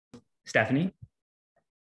Stephanie,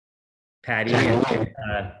 Patty, and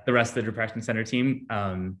the rest of the Depression Center team.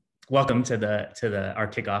 Welcome to our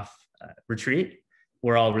kickoff retreat.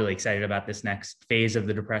 We're all really excited about this next phase of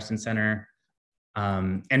the Depression Center,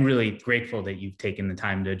 and really grateful that you've taken the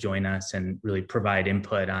time to join us and really provide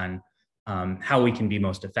input on how we can be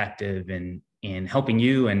most effective in helping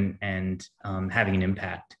you and having an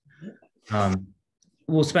impact.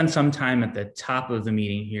 We'll spend some time at the top of the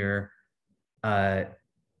meeting here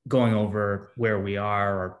going over where we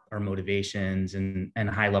are, our motivations and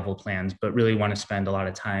high-level plans, but really want to spend a lot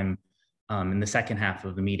of time in the second half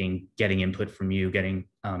of the meeting getting input from you, getting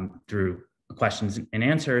through questions and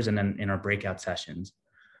answers, and then in our breakout sessions.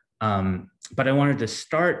 But I wanted to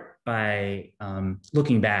start by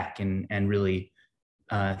looking back and really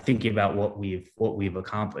thinking about what we've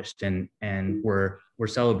accomplished, and we're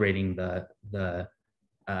celebrating the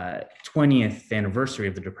 20th anniversary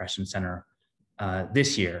of the Depression Center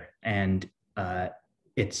this year, and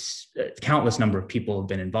it's a countless number of people have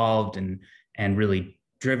been involved and really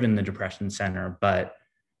driven the Depression Center, but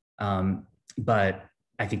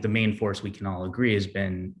I think the main force we can all agree has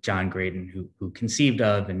been John Graydon, who conceived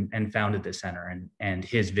of and founded the center, and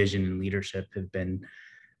his vision and leadership have been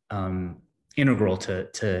integral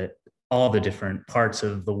to all the different parts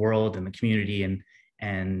of the world and the community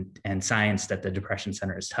and science that the Depression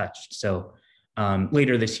Center has touched. So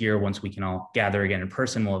later this year, once we can all gather again in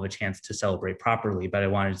person, we'll have a chance to celebrate properly. But I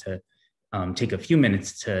wanted to take a few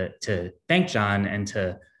minutes to thank John and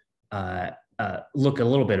to look a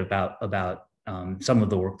little bit about some of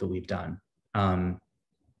the work that we've done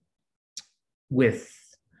with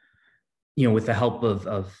the help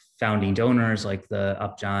of founding donors like the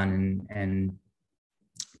Upjohn and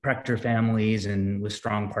Proctor families, and with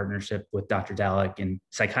strong partnership with Dr. Dalek in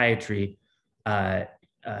psychiatry.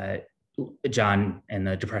 John and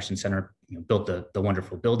the Depression Center built the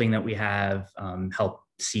wonderful building that we have, helped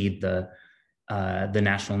seed the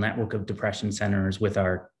National Network of Depression Centers with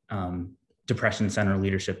our Depression Center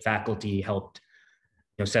leadership faculty, helped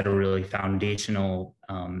set a really foundational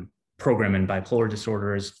program in bipolar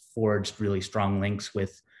disorders, forged really strong links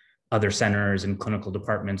with other centers and clinical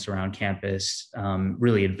departments around campus,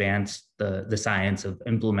 really advanced the science of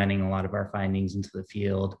implementing a lot of our findings into the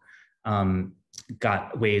field,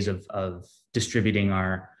 got ways of distributing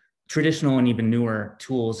our traditional and even newer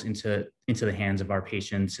tools into the hands of our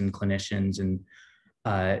patients and clinicians, and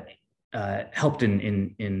helped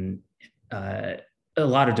in a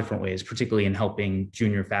lot of different ways, particularly in helping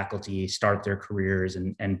junior faculty start their careers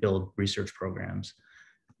and build research programs.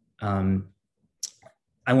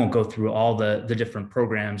 I won't go through all the different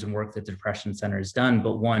programs and work that the Depression Center has done,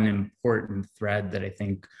 but one important thread that I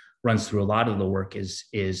think runs through a lot of the work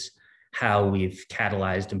is how we've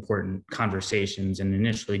catalyzed important conversations and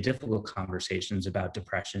initially difficult conversations about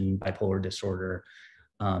depression, bipolar disorder,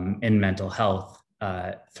 and mental health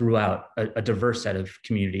throughout a diverse set of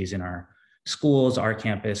communities in our schools, our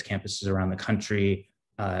campuses around the country,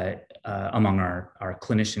 among our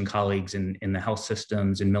clinician colleagues in the health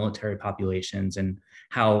systems and military populations, and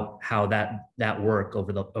how that work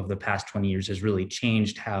over the past 20 years has really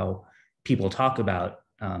changed how people talk about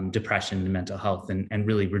depression and mental health, and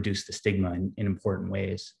really reduce the stigma in important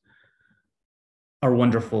ways. Our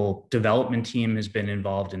wonderful development team has been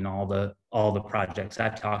involved in all the projects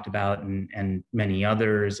I've talked about and many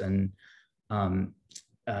others. And one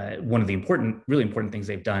of the really important things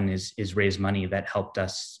they've done is raise money that helped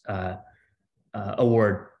us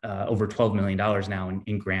award over $12 million now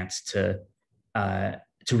in grants to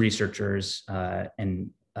researchers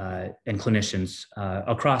and clinicians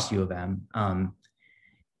across U of M.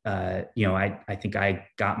 I think I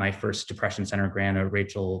got my first Depression Center grant, a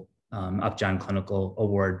Rachel Upjohn Clinical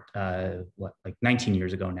Award, like 19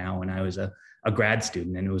 years ago now, when I was a grad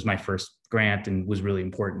student, and it was my first grant and was really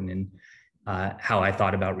important in how I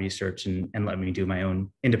thought about research and let me do my own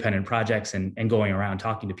independent projects and going around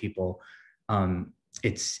talking to people.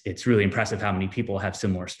 It's really impressive how many people have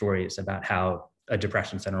similar stories about how a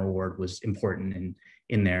Depression Center Award was important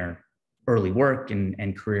in their early work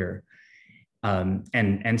and career.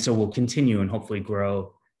 And so we'll continue and hopefully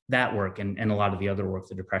grow that work and a lot of the other work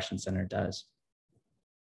the Depression Center does.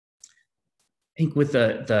 I think with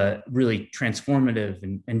the really transformative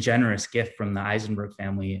and generous gift from the Eisenberg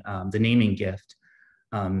family, the naming gift,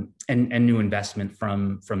 and new investment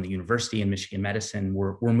from the University and Michigan Medicine,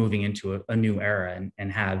 we're moving into a new era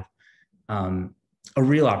and have a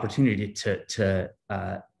real opportunity to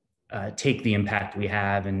take the impact we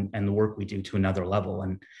have and the work we do to another level.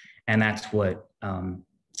 And that's what I'm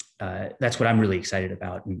really excited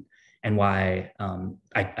about, and why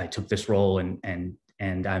I took this role and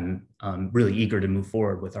and I'm really eager to move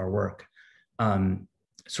forward with our work.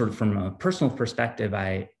 Sort of from a personal perspective,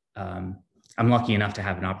 I'm lucky enough to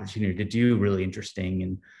have an opportunity to do really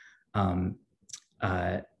interesting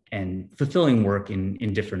and fulfilling work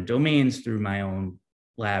in different domains through my own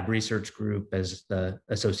lab research group as the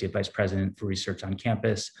Associate Vice President for Research on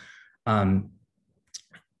campus.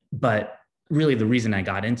 But really the reason I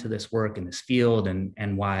got into this work in this field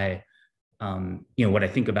and why, what I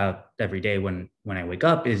think about every day when I wake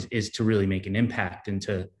up is to really make an impact and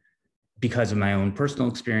to, because of my own personal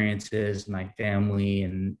experiences, my family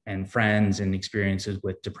and friends and experiences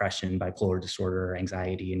with depression, bipolar disorder,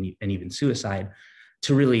 anxiety, and even suicide,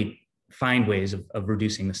 to really find ways of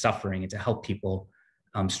reducing the suffering and to help people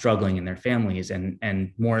struggling in their families.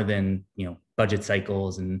 And more than budget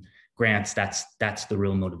cycles and grants, that's the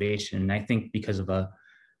real motivation. And I think because of a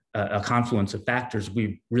confluence of factors,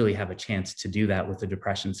 we really have a chance to do that with the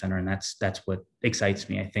Depression Center, and that's what excites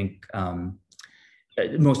me. I think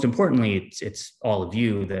most importantly, it's all of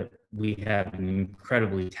you, that we have an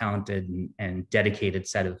incredibly talented and dedicated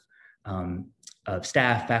set of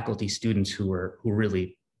staff, faculty, students who are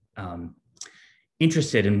really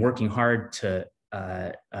interested in working hard to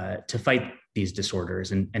fight these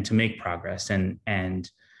disorders and to make progress. And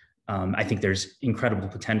I think there's incredible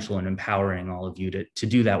potential in empowering all of you to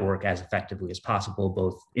do that work as effectively as possible,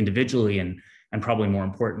 both individually and probably more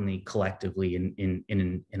importantly, collectively in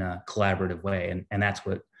a collaborative way. And that's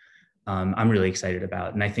what I'm really excited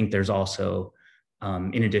about. And I think there's also,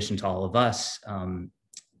 in addition to all of us,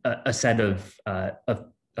 a set of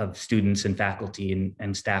students and faculty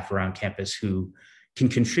and staff around campus who can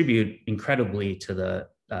contribute incredibly to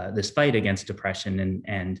this fight against depression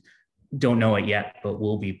and don't know it yet, but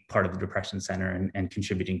will be part of the Depression Center and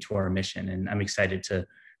contributing to our mission. And I'm excited to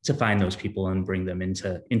find those people and bring them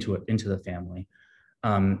into the family.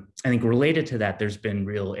 I think related to that, there's been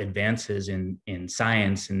real advances in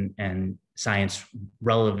science and science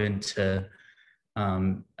relevant to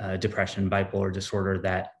depression, bipolar disorder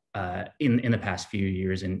that in the past few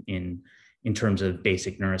years in terms of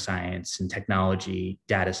basic neuroscience and technology,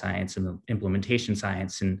 data science and implementation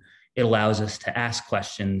science. And it allows us to ask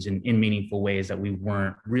questions in meaningful ways that we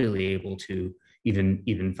weren't really able to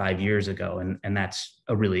even 5 years ago. And that's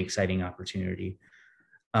a really exciting opportunity.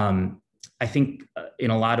 I think in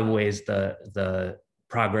a lot of ways, the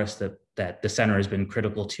progress that the center has been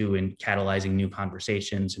critical to in catalyzing new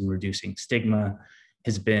conversations and reducing stigma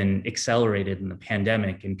has been accelerated in the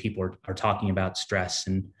pandemic, and people are talking about stress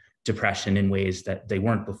and depression in ways that they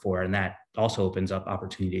weren't before. And that also opens up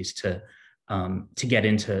opportunities to get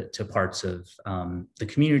into parts of the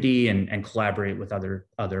community and collaborate with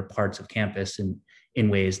other parts of campus in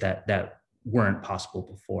ways that weren't possible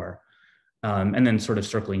before. And then sort of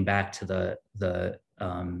circling back to the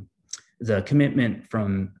commitment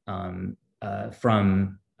from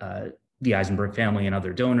the Eisenberg family and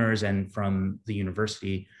other donors and from the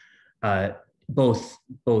university, both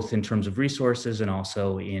in terms of resources and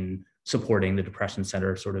also in supporting the Depression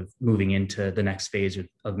Center, sort of moving into the next phase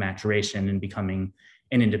of maturation and becoming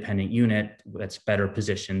an independent unit that's better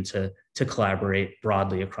positioned to collaborate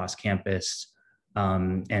broadly across campus,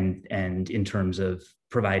 and in terms of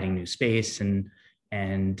providing new space and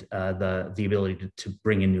the ability to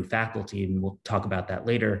bring in new faculty, and we'll talk about that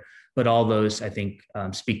later. But all those, I think,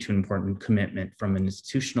 speak to an important commitment from an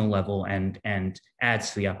institutional level and adds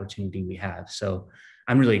to the opportunity we have. So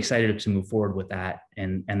I'm really excited to move forward with that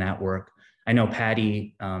and that work. I know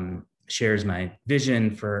Patty shares my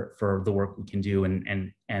vision for the work we can do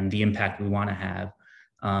and the impact we want to have.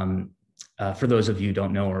 For those of you who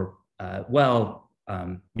don't know her well,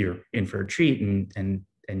 you're in for a treat and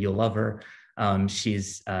you'll love her.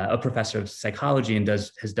 She's a professor of psychology and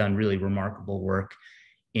has done really remarkable work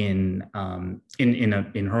in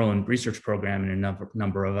her own research program and a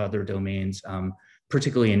number of other domains,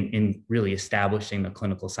 particularly in really establishing the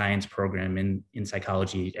clinical science program in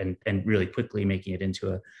psychology and really quickly making it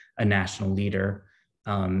into a national leader,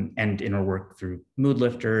 and in her work through mood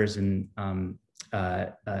lifters and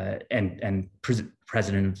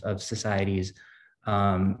president of societies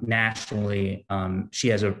nationally. She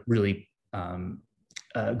has a really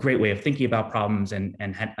great way of thinking about problems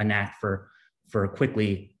and had a knack for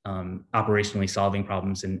quickly operationally solving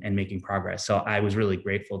problems and making progress. So I was really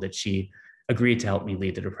grateful that she agreed to help me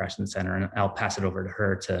lead the Depression Center, and I'll pass it over to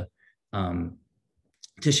her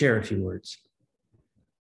to share a few words.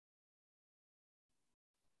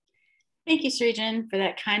 Thank you, Srijan, for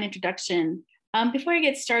that kind introduction. Before I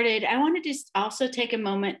get started, I want to just also take a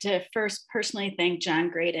moment to first personally thank John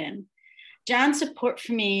Graydon. John's support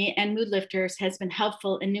for me and Mood Lifters has been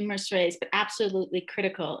helpful in numerous ways, but absolutely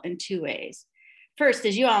critical in two ways. First,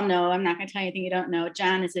 as you all know, I'm not going to tell you anything you don't know,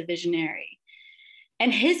 John is a visionary.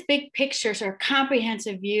 And his big picture, sort of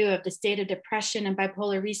comprehensive view of the state of depression and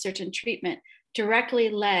bipolar research and treatment directly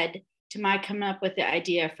led to my coming up with the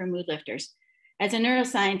idea for mood lifters. As a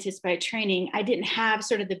neuroscientist by training, I didn't have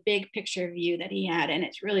sort of the big picture view that he had. And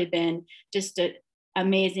it's really been just an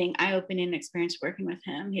amazing, eye-opening experience working with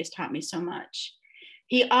him. He has taught me so much.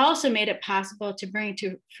 He also made it possible to bring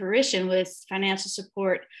to fruition with financial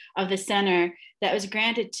support of the center that was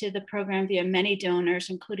granted to the program via many donors,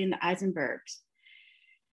 including the Eisenbergs.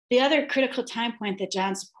 The other critical time point that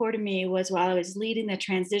John supported me was while I was leading the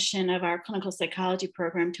transition of our clinical psychology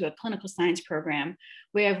program to a clinical science program,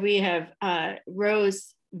 where we have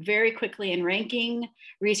rose very quickly in ranking,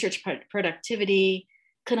 research productivity,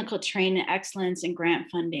 clinical training excellence, and grant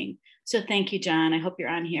funding. So thank you, John. I hope you're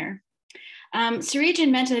on here.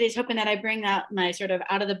 Srijan mentioned that he's hoping that I bring out my sort of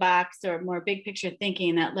out of the box or more big picture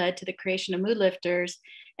thinking that led to the creation of Mood Lifters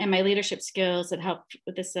and my leadership skills that helped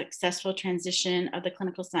with the successful transition of the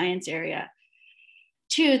clinical science area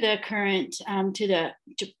to the current, to the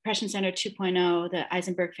Depression Center 2.0, the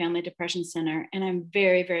Eisenberg Family Depression Center. And I'm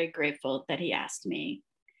very, very grateful that he asked me.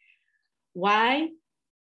 Why?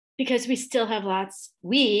 Because we still have lots,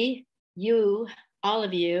 we, you, all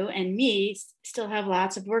of you, and me still have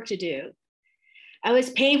lots of work to do. I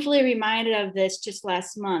was painfully reminded of this just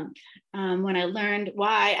last month when I learned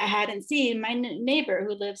why I hadn't seen my neighbor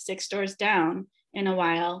who lives 6 doors down in a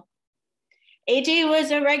while. AJ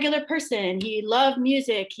was a regular person. He loved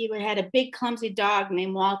music. He had a big clumsy dog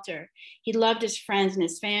named Walter. He loved his friends and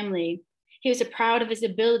his family. He was proud of his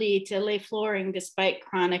ability to lay flooring despite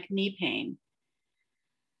chronic knee pain.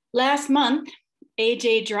 Last month,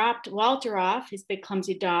 AJ dropped Walter off, his big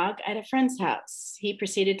clumsy dog, at a friend's house. He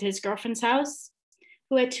proceeded to his girlfriend's house,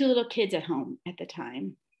 who had 2 little kids at home at the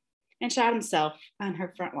time, and shot himself on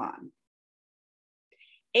her front lawn.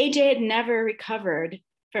 AJ had never recovered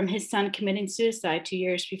from his son committing suicide 2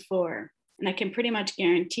 years before, and I can pretty much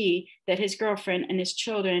guarantee that his girlfriend and his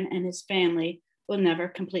children and his family will never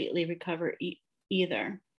completely recover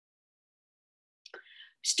either.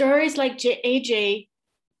 Stories like AJ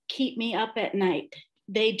keep me up at night.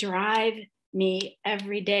 They drive me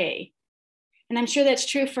every day. And I'm sure that's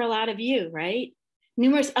true for a lot of you, right?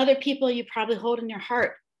 Numerous other people you probably hold in your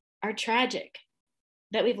heart are tragic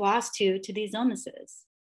that we've lost to these illnesses.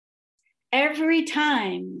 Every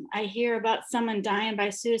time I hear about someone dying by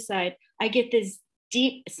suicide, I get this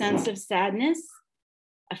deep sense of sadness,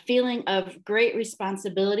 a feeling of great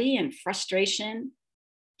responsibility and frustration,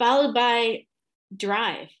 followed by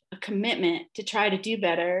drive, a commitment to try to do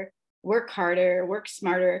better, work harder, work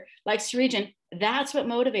smarter. Like Srijan, that's what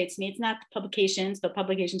motivates me. It's not the publications, but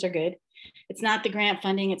publications are good. It's not the grant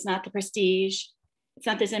funding. It's not the prestige. It's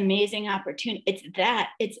not this amazing opportunity.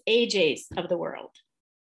 It's AJ's of the world.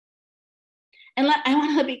 And I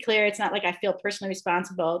want to be clear, it's not like I feel personally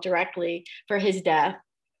responsible directly for his death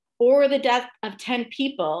or the death of 10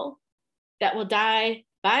 people that will die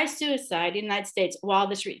by suicide in the United States while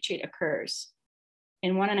this retreat occurs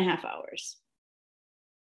in 1.5 hours.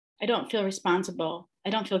 I don't feel responsible.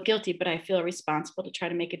 I don't feel guilty, but I feel responsible to try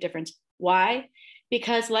to make a difference. Why?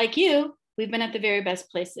 Because like you, we've been at the very best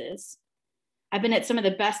places. I've been at some of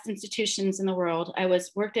the best institutions in the world. I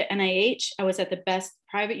worked at NIH. I was at the best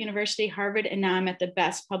private university, Harvard, and now I'm at the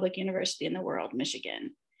best public university in the world,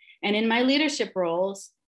 Michigan. And in my leadership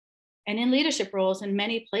roles, in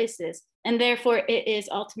many places, and therefore it is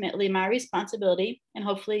ultimately my responsibility, and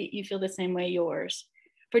hopefully you feel the same way, yours,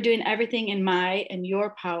 for doing everything in my and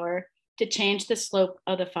your power to change the slope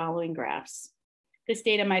of the following graphs. This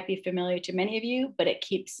data might be familiar to many of you, but it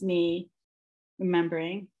keeps me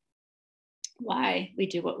remembering why we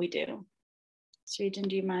do what we do. Srijan,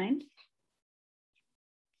 do you mind?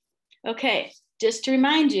 Okay, just to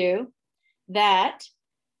remind you that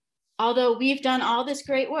although we've done all this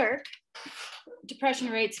great work,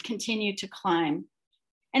 depression rates continue to climb.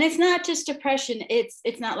 And it's not just depression.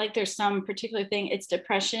 It's not like there's some particular thing. It's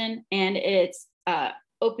depression and it's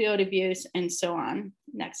opioid abuse and so on.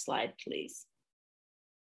 Next slide, please.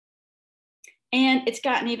 And it's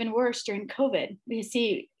gotten even worse during COVID. We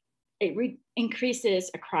see it increases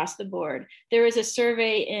across the board. There was a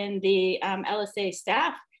survey in the LSA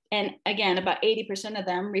staff, and again, about 80% of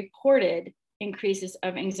them reported increases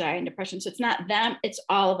of anxiety and depression. So it's not them, it's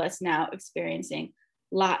all of us now experiencing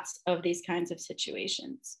lots of these kinds of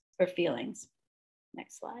situations or feelings.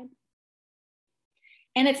 Next slide.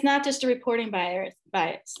 And it's not just a reporting bias.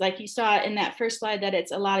 Like you saw in that first slide that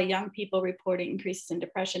it's a lot of young people reporting increases in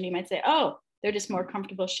depression. You might say, oh, they're just more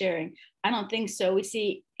comfortable sharing. I don't think so. We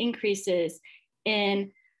see increases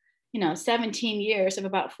in 17 years of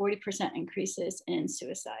about 40% increases in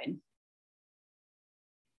suicide.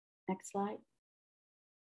 Next slide.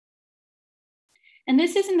 And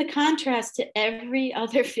this is in the contrast to every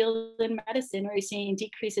other field in medicine where you're seeing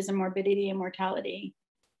decreases in morbidity and mortality.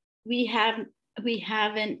 We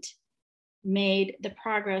haven't made the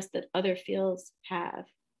progress that other fields have.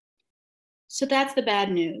 So that's the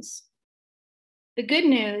bad news. The good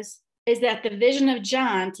news is that the vision of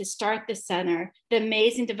John to start the center, the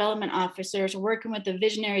amazing development officers working with the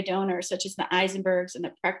visionary donors such as the Eisenbergs and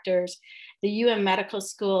the Prechters, the UM Medical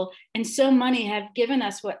School, and so many have given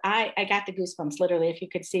us what I got the goosebumps, literally, if you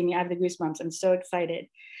could see me, I have the goosebumps, I'm so excited,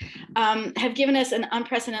 have given us an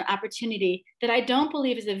unprecedented opportunity that I don't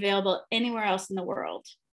believe is available anywhere else in the world.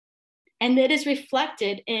 And that is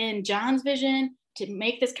reflected in John's vision to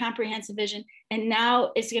make this comprehensive vision. And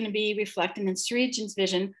now it's going to be reflected in Srijan's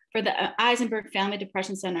vision for the Eisenberg Family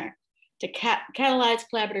Depression Center to catalyze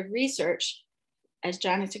collaborative research, as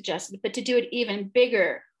John has suggested, but to do it even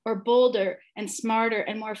bigger or bolder and smarter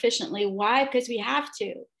and more efficiently. Why? Because we have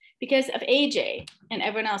to, because of AJ and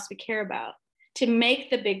everyone else we care about, to make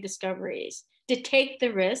the big discoveries, to take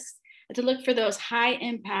the risks, to look for those high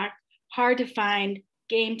impact, hard to find,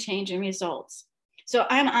 game-changing results. So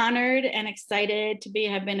I'm honored and excited to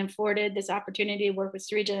have been afforded this opportunity to work with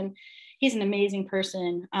Srijan. He's an amazing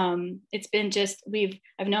person. It's been just,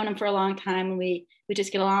 I've known him for a long time, and we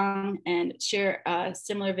just get along and share a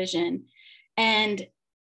similar vision. And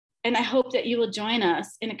I hope that you will join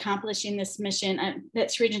us in accomplishing this mission that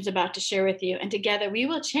Srijan's about to share with you. And together we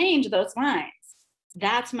will change those lines.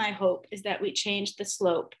 That's my hope, is that we change the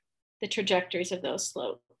slope, the trajectories of those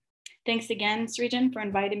slopes. Thanks again, Srijan, for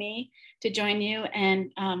inviting me to join you.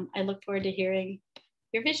 And I look forward to hearing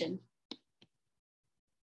your vision.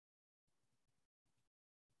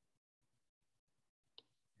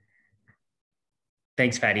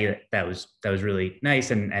 Thanks, Patty. That was really nice.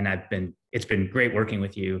 And it's been great working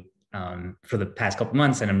with you for the past couple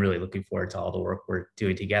months. And I'm really looking forward to all the work we're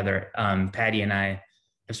doing together. Patty and I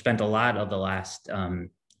have spent a lot of the last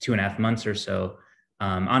 2.5 months or so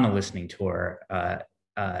on a listening tour.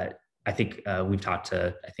 I think we've talked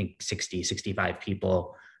to, 60, 65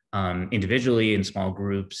 people individually in small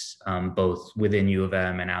groups, both within U of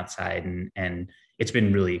M and outside. And it's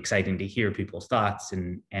been really exciting to hear people's thoughts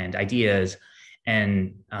and ideas.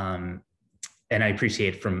 And I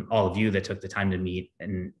appreciate from all of you that took the time to meet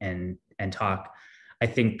and talk. I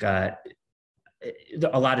think a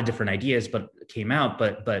lot of different ideas came out,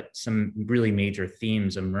 but some really major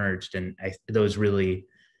themes emerged. And those really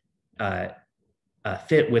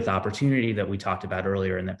fit with the opportunity that we talked about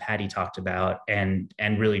earlier and that Patty talked about, and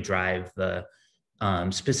really drive the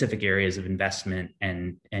specific areas of investment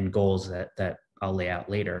and goals that I'll lay out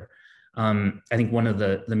later. I think one of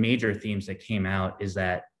the major themes that came out is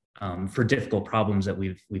that for difficult problems that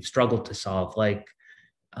we've struggled to solve, like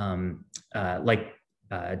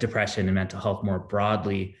depression and mental health more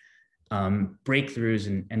broadly,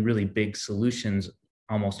 breakthroughs and really big solutions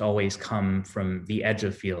almost always come from the edge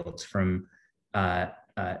of fields, from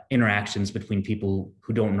interactions between people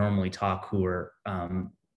who don't normally talk, who are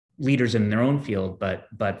leaders in their own field,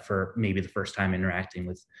 but for maybe the first time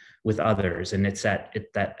interacting with others. And it's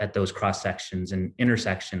at those cross sections and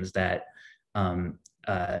intersections that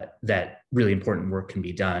that really important work can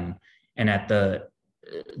be done. And at the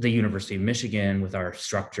University of Michigan, with our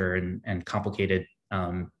structure and complicated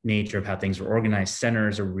nature of how things are organized,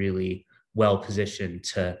 centers are really well positioned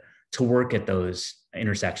to work at those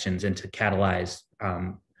intersections and to catalyze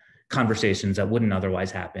conversations that wouldn't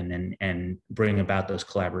otherwise happen and bring about those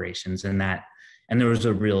collaborations. And there was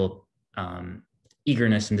a real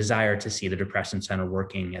eagerness and desire to see the Depression Center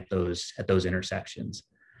working at those intersections.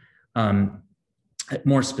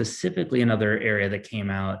 More specifically, another area that came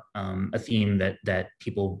out, a theme that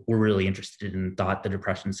people were really interested in, thought the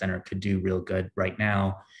Depression Center could do real good right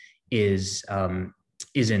now, is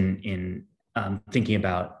in thinking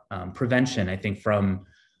about prevention. I think from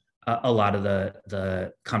a lot of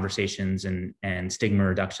the conversations and stigma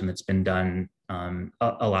reduction that's been done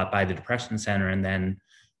a lot by the Depression Center, and then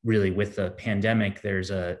really with the pandemic, there's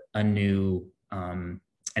a new an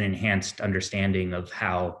enhanced understanding of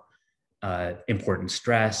how important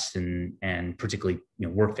stress and particularly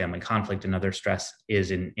work-family conflict and other stress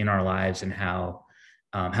is in our lives, and how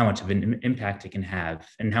much of an impact it can have,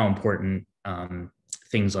 and how important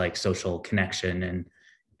things like social connection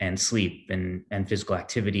and sleep and physical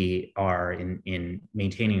activity are in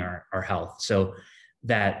maintaining our health. So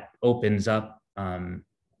that opens up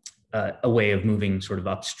a way of moving sort of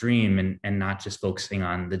upstream and not just focusing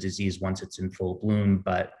on the disease once it's in full bloom,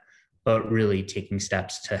 but really taking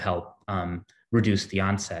steps to help reduce the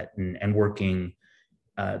onset, and working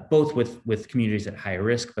both with communities at higher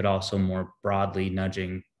risk, but also more broadly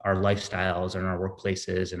nudging our lifestyles and our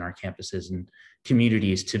workplaces and our campuses and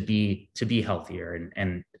communities to be healthier.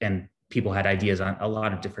 And people had ideas on a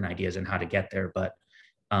lot of different ideas on how to get there, but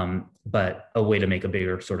a way to make a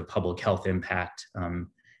bigger sort of public health impact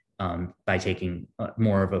by taking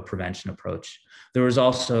more of a prevention approach. There was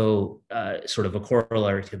also sort of a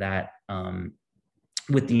corollary to that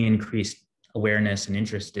with the increased awareness and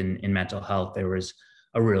interest in mental health. There was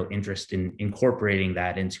a real interest in incorporating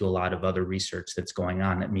that into a lot of other research that's going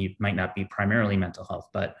on that might not be primarily mental health,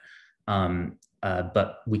 but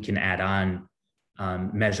we can add on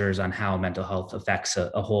measures on how mental health affects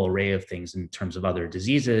a whole array of things in terms of other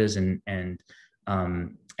diseases and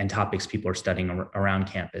topics people are studying around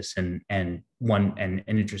campus, and an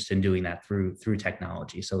interest in doing that through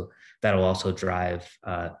technology. So that'll also drive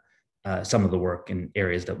some of the work in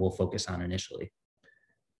areas that we'll focus on initially.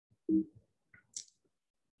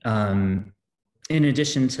 In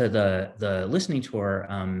addition to the listening tour,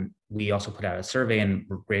 we also put out a survey, and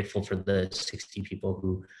we're grateful for the 60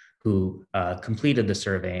 people who completed the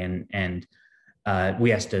survey. And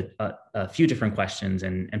we asked a few different questions,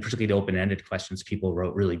 and particularly the open-ended questions. People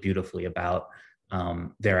wrote really beautifully about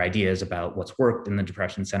their ideas about what's worked in the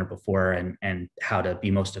Depression Center before, and how to be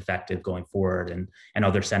most effective going forward, and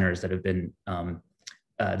other centers that have been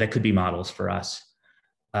that could be models for us.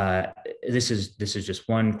 This is just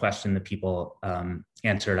one question that people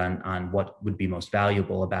answered on what would be most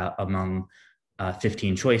valuable among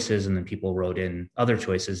 15 choices, and then people wrote in other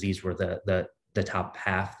choices. These were the top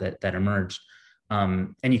half that emerged,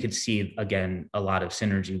 and you could see again a lot of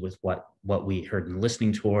synergy with what we heard in the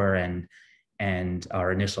listening tour and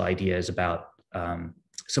our initial ideas about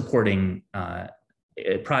supporting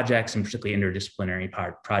projects, and particularly interdisciplinary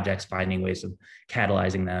projects, finding ways of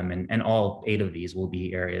catalyzing them. And all 8 of these will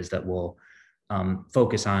be areas that we'll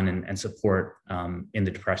focus on and support in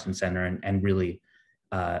the Depression Center, and really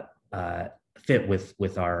fit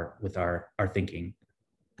with our thinking.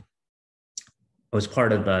 As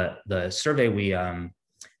part of the survey, we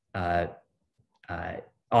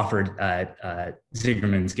offered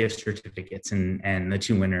Zigerman's gift certificates, and the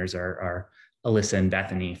 2 winners are Alyssa and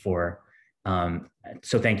Bethany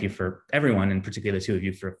so thank you for everyone, and particularly the 2 of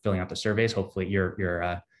you for filling out the surveys. Hopefully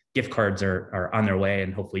your gift cards are on their way,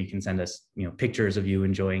 and hopefully you can send us pictures of you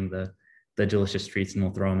enjoying the delicious treats, and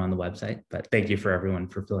we'll throw them on the website. But thank you for everyone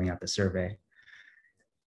for filling out the survey.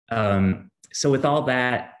 So with all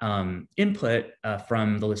that input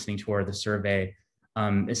from the listening tour, the survey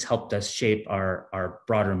has helped us shape our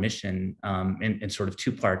broader mission in sort of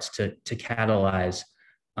 2 parts to catalyze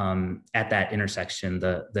at that intersection,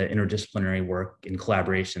 the interdisciplinary work and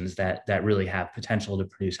collaborations that really have potential to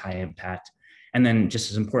produce high impact. And then just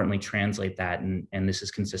as importantly, translate that, and this is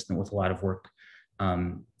consistent with a lot of work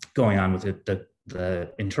going on with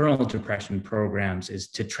the internal depression programs, is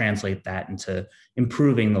to translate that into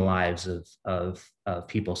improving the lives of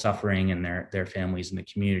people suffering and their families and the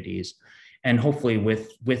communities. And hopefully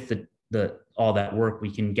with all that work, we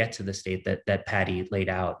can get to the state that Patty laid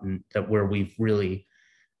out, and that where we've really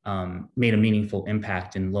made a meaningful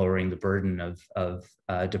impact in lowering the burden of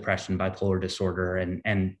depression, bipolar disorder,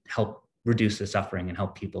 and help reduce the suffering and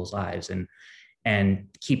help people's lives, and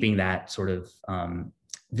keeping that sort of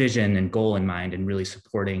vision and goal in mind, and really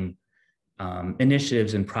supporting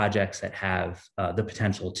initiatives and projects that have the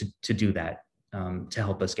potential to do that, to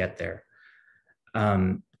help us get there.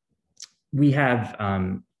 We have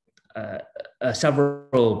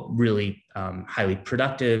several really highly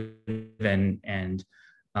productive and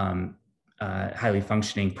highly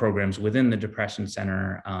functioning programs within the Depression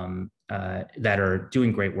Center that are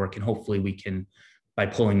doing great work, and hopefully we can, by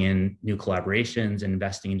pulling in new collaborations and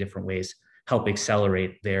investing in different ways, help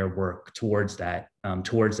accelerate their work towards that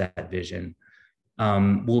vision.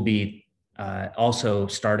 We'll be also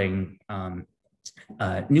starting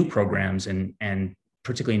new programs, and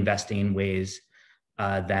particularly investing in ways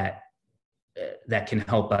that can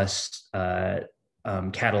help us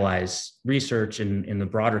catalyze research in the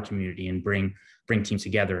broader community, and bring teams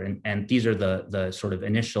together. And these are the sort of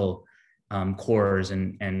initial cores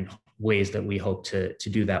and ways that we hope to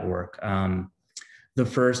do that work. The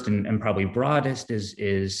first and probably broadest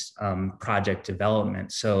is project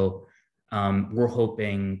development. So we're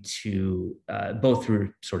hoping to, both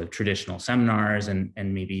through sort of traditional seminars and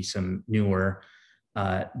maybe some newer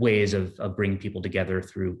ways of bringing people together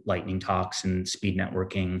through lightning talks and speed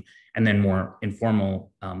networking, and then more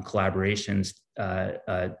informal collaborations,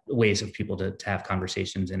 ways of people to have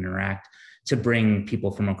conversations and interact, to bring people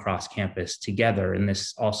from across campus together. And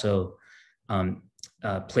this also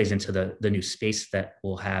plays into the new space that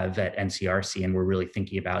we'll have at NCRC, and we're really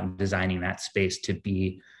thinking about designing that space to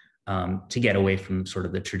be to get away from sort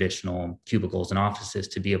of the traditional cubicles and offices,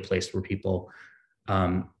 to be a place where people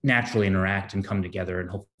naturally interact and come together and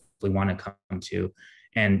hopefully want to come to,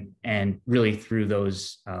 and really through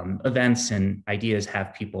those events and ideas,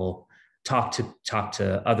 have people talk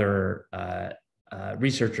to other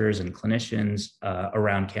researchers and clinicians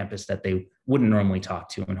around campus that they wouldn't normally talk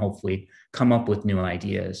to, and hopefully come up with new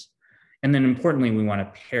ideas. And then importantly, we want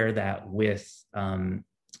to pair that with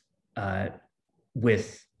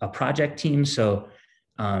a project team. So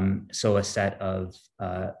a set of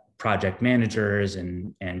project managers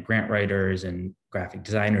and grant writers and graphic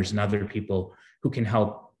designers and other people who can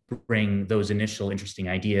help bring those initial interesting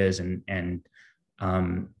ideas and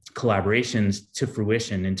collaborations to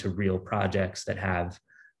fruition into real projects that have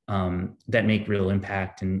that make real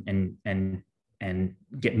impact and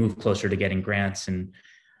get moved closer to getting grants, and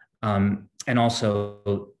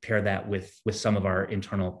also pair that with some of our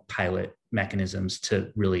internal pilot mechanisms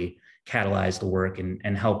to really catalyze the work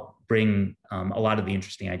and help bring a lot of the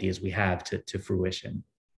interesting ideas we have to fruition.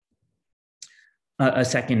 A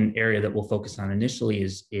second area that we'll focus on initially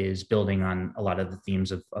is building on a lot of the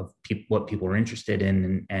themes of what people are interested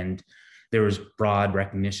in, and there was broad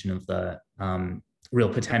recognition of the real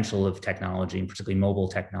potential of technology, and particularly mobile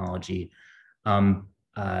technology,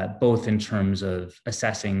 both in terms of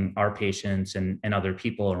assessing our patients and other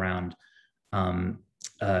people around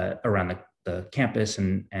the campus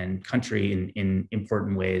and country in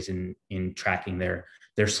important ways, in tracking their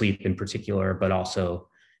sleep in particular, but also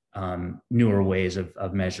newer ways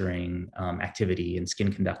of measuring activity and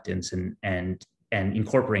skin conductance, and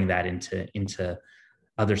incorporating that into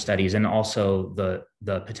other studies, and also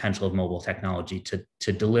the potential of mobile technology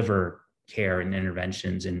to deliver care and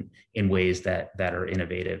interventions in ways that are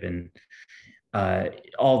innovative. And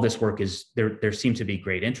all this work is there seems to be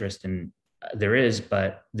great interest, and there is,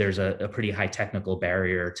 but there's a pretty high technical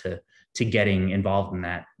barrier to getting involved in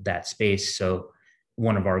that space. So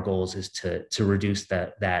one of our goals is to reduce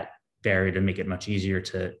that barrier, to make it much easier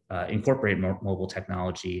to incorporate mobile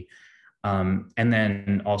technology, and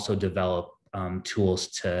then also develop tools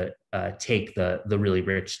to take the really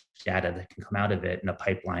rich data that can come out of it in a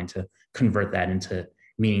pipeline, to convert that into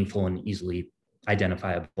meaningful and easily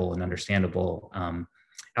identifiable and understandable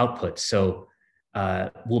outputs. So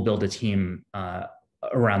we'll build a team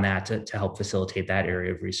around that to help facilitate that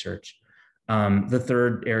area of research. The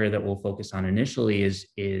third area that we'll focus on initially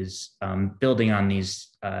is building on these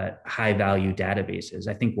high value databases.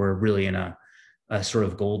 I think we're really in a sort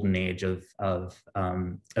of golden age of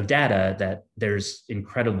data, that there's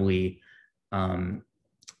incredibly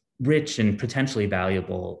rich and potentially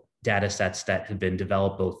valuable data sets that have been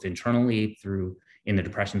developed both internally in the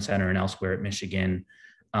Depression Center and elsewhere at Michigan,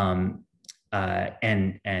 and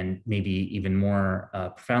maybe even more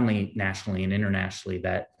profoundly nationally and internationally,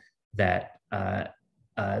 that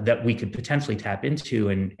we could potentially tap into,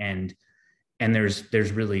 and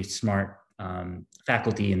there's really smart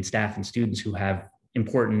faculty and staff and students who have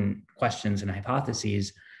important questions and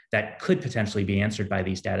hypotheses that could potentially be answered by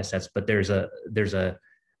these data sets, but there's a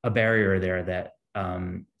barrier there that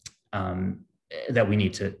we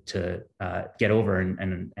need to get over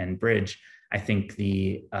and bridge. I think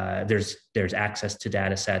there's access to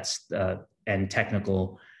data sets and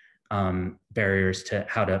technical barriers to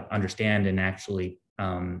how to understand and actually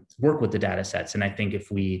work with the data sets. And I think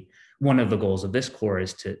one of the goals of this core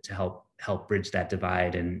is to help bridge that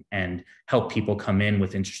divide and help people come in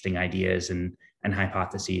with interesting ideas and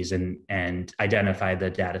hypotheses and identify the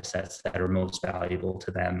data sets that are most valuable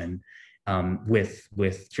to them, and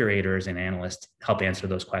with curators and analysts help answer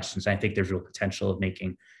those questions. And I think there's real potential of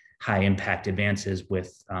making high impact advances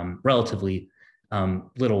with relatively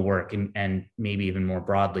little work, and maybe even more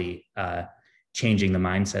broadly changing the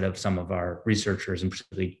mindset of some of our researchers, and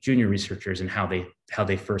particularly junior researchers, and how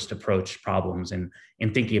they first approach problems, and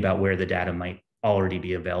thinking about where the data might already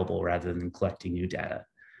be available rather than collecting new data.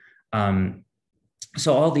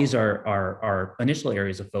 So all these are our initial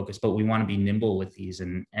areas of focus, but we want to be nimble with these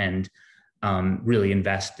and really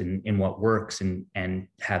invest in what works, and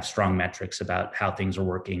have strong metrics about how things are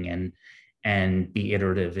working, and be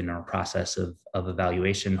iterative in our process of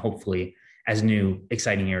evaluation. Hopefully, as new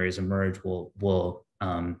exciting areas emerge, we'll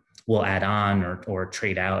add on or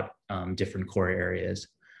trade out different core areas.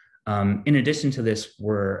 In addition to this,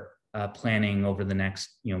 we're planning over the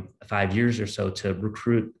next 5 years or so to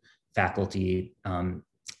recruit faculty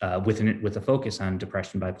with a focus on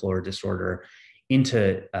depression, bipolar disorder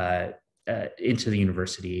into the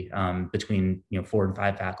university, between 4 and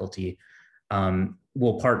 5 faculty,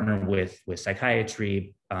 we'll partner with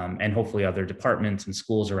psychiatry and hopefully other departments and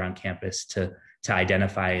schools around campus to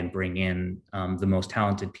identify and bring in the most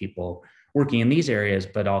talented people working in these areas,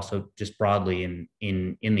 but also just broadly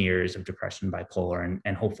in the areas of depression, bipolar,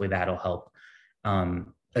 and hopefully that'll help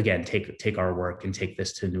again take our work and take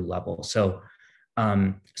this to a new level. So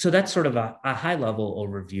that's sort of a high level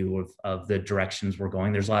overview of the directions we're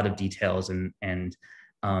going. There's a lot of details and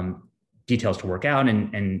details to work out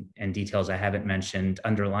and details I haven't mentioned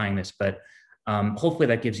underlying this, but hopefully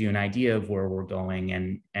that gives you an idea of where we're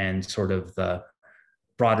going and sort of the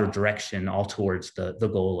broader direction, all towards the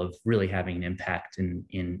goal of really having an impact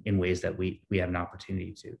in ways that we have an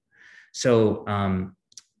opportunity to. So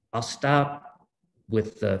I'll stop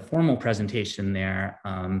with the formal presentation there.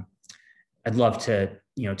 I'd love to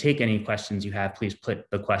take any questions you have. Please put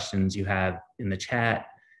the questions you have in the chat,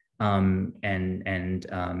 and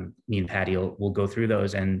me and Patty will go through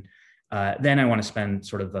those. And then I want to spend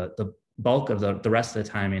sort of the bulk of the rest of the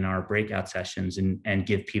time in our breakout sessions and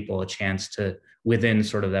give people a chance to, within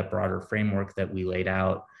sort of that broader framework that we laid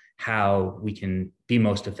out, how we can be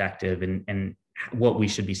most effective and what we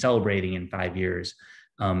should be celebrating in 5 years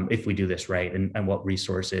if we do this right, and what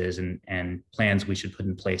resources and plans we should put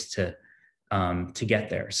in place to get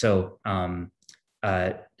there. So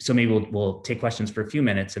maybe we'll take questions for a few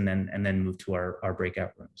minutes and then move to our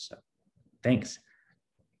breakout rooms. So thanks.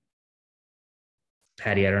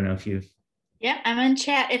 Patty, I don't know if you've. Yeah, I'm in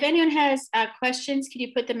chat. If anyone has questions, can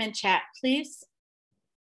you put them in chat, please?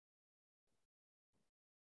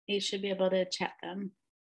 You should be able to chat them.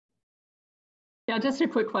 Yeah, just a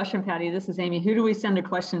quick question, Patty. This is Amy. Who do we send the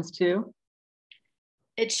questions to?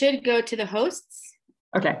 It should go to the hosts.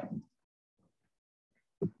 Okay.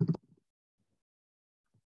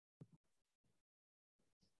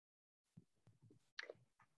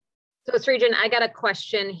 So Srijan, I got a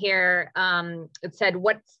question here. It said,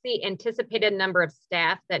 what's the anticipated number of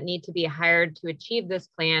staff that need to be hired to achieve this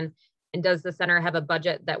plan? And does the center have a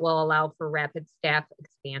budget that will allow for rapid staff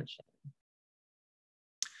expansion?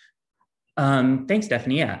 Thanks,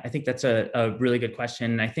 Stephanie. Yeah, I think that's a really good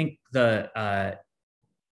question. I think we're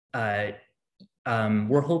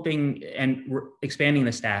hoping, and we're expanding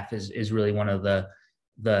the staff is really one of the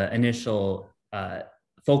initial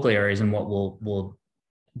focal areas, and what we'll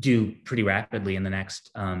do pretty rapidly in the next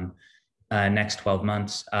 12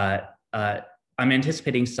 months. I'm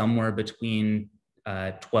anticipating somewhere between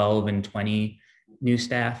 12 and 20 new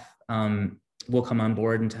staff will come on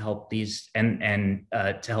board and to help these and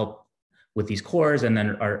to help with these cores, and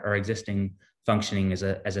then our existing functioning as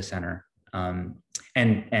a center.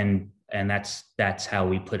 And that's how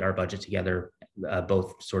we put our budget together,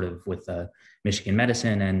 both sort of with Michigan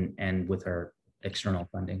Medicine and with our external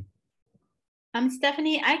funding.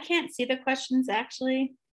 Stephanie, I can't see the questions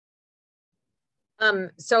actually.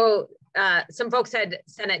 So some folks had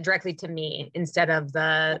sent it directly to me instead of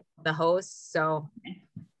the host. So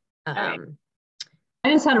I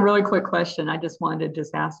just had a really quick question. I just wanted to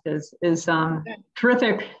just ask is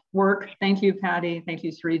terrific work. Thank you, Patty. Thank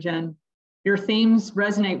you, Srijan. Your themes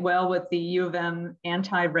resonate well with the U of M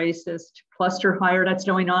anti-racist cluster hire that's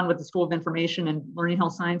going on with the School of Information and Learning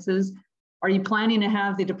Health Sciences. Are you planning to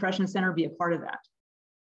have the Depression Center be a part of that?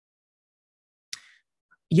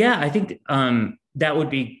 Yeah, I think that would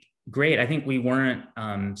be great. I think we weren't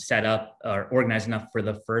set up or organized enough for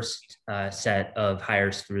the first set of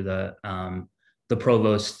hires through the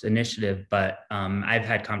provost initiative, but I've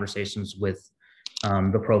had conversations with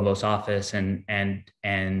the provost office, and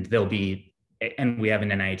there'll be, and we have an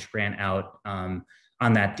NIH grant out on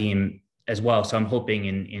that theme as well. So I'm hoping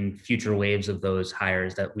in future waves of those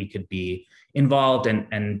hires that we could be involved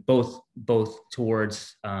and both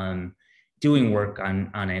towards doing work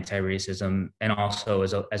on anti-racism, and also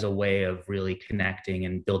as a way of really connecting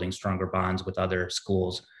and building stronger bonds with other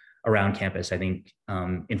schools around campus. I think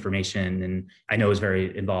information, and I know, is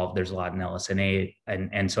very involved. There's a lot in LSNA,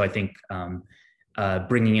 and so I think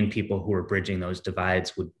bringing in people who are bridging those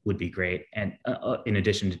divides would be great, and in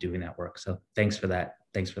addition to doing that work. So thanks for that.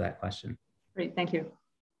 Thanks for that question. Great, thank you.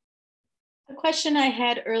 A question I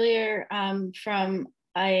had earlier from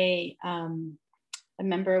a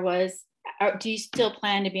member was, do you still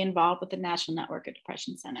plan to be involved with the National Network of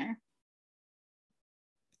Depression Center?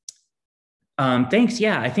 Thanks.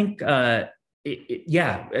 Yeah, I think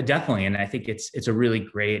yeah, definitely, and I think it's a really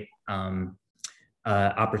great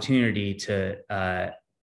opportunity to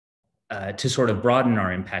sort of broaden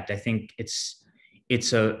our impact. I think it's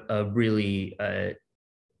a really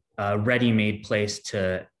ready-made place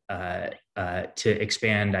to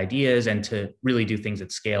expand ideas and to really do things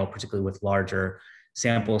at scale, particularly with larger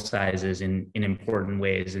sample sizes in important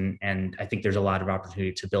ways. And I think there's a lot of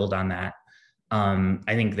opportunity to build on that.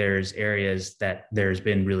 I think there's areas that there's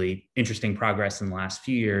been really interesting progress in the last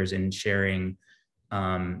few years in sharing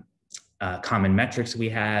common metrics we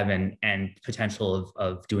have, and potential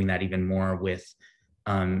of doing that even more with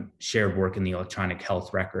shared work in the electronic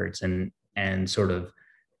health records, and sort of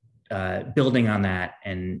building on that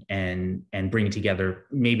and bringing together,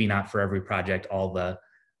 maybe not for every project, all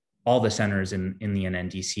the centers in the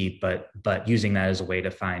NNDC, but using that as a way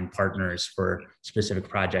to find partners for specific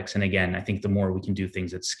projects. And again, I think the more we can do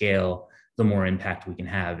things at scale, the more impact we can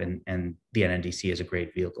have, and the NNDC is a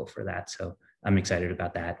great vehicle for that. So I'm excited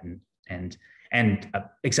about that, and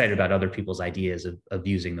excited about other people's ideas of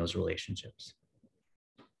using those relationships.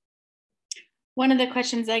 One of the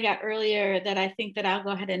questions I got earlier that I think that I'll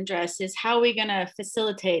go ahead and address is, how are we going to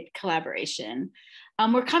facilitate collaboration?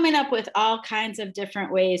 We're coming up with all kinds of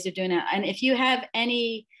different ways of doing it. And if you have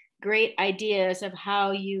any great ideas of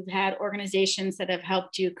how you've had organizations that have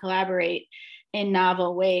helped you collaborate in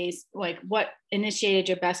novel ways, like what initiated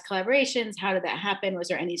your best collaborations, how did that happen? Was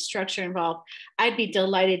there any structure involved? I'd be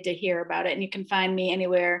delighted to hear about it. And you can find me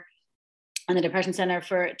anywhere on the Depression Center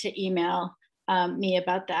to email me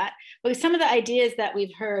about that. But some of the ideas that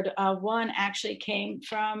we've heard, one actually came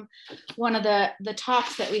from one of the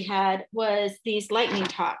talks that we had, was these lightning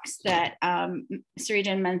talks that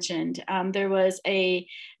Srijan mentioned. There was a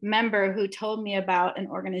member who told me about an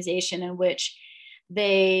organization in which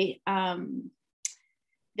they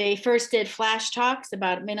first did flash talks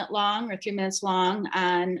about a minute long or 3 minutes long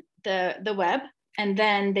on the web. And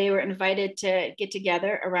then they were invited to get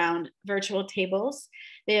together around virtual tables.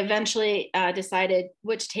 They eventually decided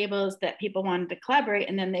which tables that people wanted to collaborate,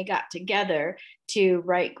 and then they got together to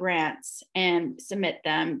write grants and submit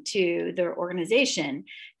them to their organization.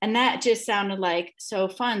 And that just sounded like so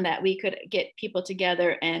fun, that we could get people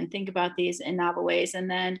together and think about these in novel ways,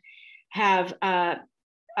 and then have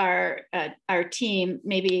our team,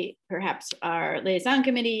 maybe perhaps our liaison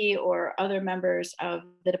committee or other members of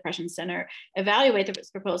the Depression Center, evaluate the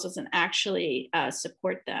proposals and actually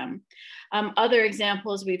support them. Other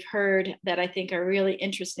examples we've heard that I think are really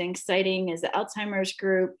interesting, exciting, is the Alzheimer's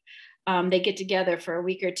group. They get together for a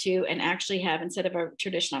week or two and actually have, instead of a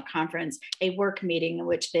traditional conference, a work meeting in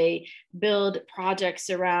which they build projects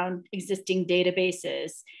around existing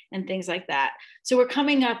databases and things like that. So we're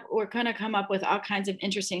going to come up with all kinds of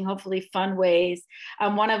interesting, hopefully fun ways.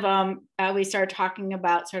 One of them, we started talking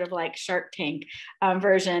about sort of like Shark Tank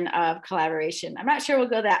version of collaboration. I'm not sure we'll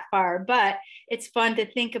go that far, but it's fun to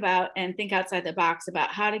think about and think outside the box about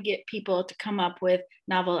how to get people to come up with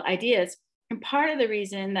novel ideas. And part of the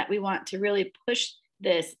reason that we want to really push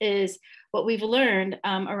this is what we've learned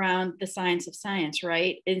around the science of science,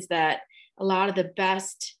 right? Is that a lot of the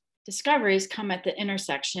best discoveries come at the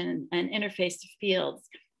intersection and interface to fields.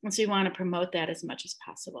 And so we want to promote that as much as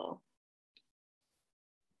possible.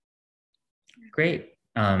 Great.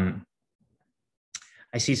 I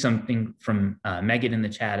see something from Megan in the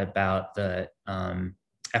chat about the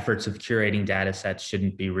efforts of curating data sets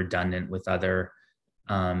shouldn't be redundant with other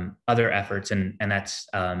efforts, and that's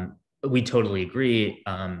we totally agree.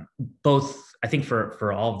 Both, I think,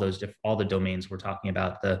 for all of those, all the domains we're talking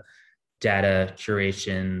about, the data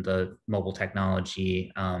curation, the mobile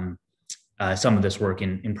technology, some of this work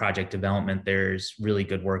in project development, there's really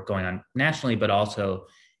good work going on nationally, but also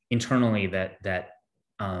internally that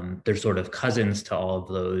they're sort of cousins to all of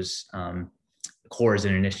those cores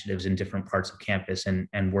and initiatives in different parts of campus,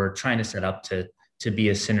 and we're trying to set up to be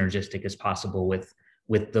as synergistic as possible with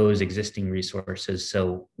those existing resources,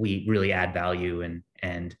 so we really add value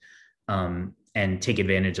and take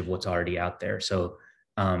advantage of what's already out there. So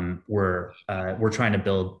we're trying to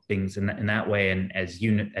build things in that way. And as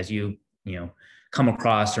you come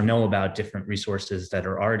across or know about different resources that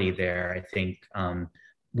are already there, I think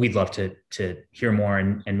we'd love to hear more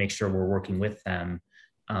and make sure we're working with them.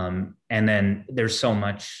 And then there's so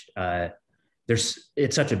much.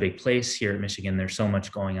 It's such a big place here at Michigan. There's so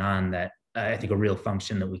much going on that I think a real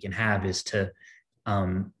function that we can have is to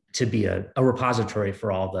be a repository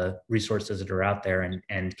for all the resources that are out there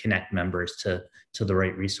and connect members to the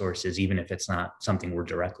right resources, even if it's not something we're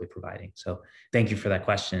directly providing. So thank you for that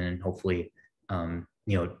question, and hopefully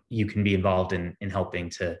you can be involved in helping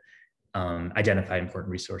to identify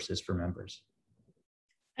important resources for members.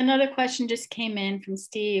 Another question just came in from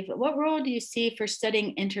Steve. What role do you see for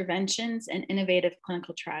studying interventions and innovative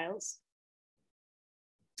clinical trials?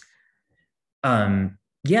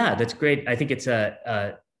 Yeah, that's great. I think it's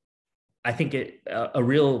a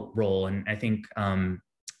real role, and I think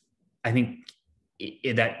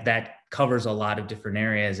that covers a lot of different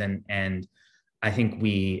areas, and I think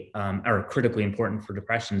we are critically important for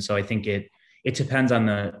depression. So I think it depends on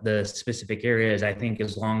the specific areas. I think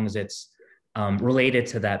as long as it's related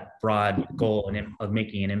to that broad goal of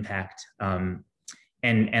making an impact,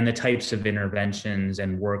 and the types of interventions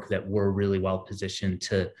and work that we're really well positioned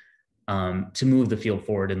to move the field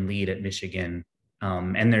forward and lead at Michigan.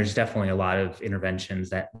 And there's definitely a lot of interventions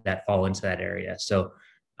that fall into that area. So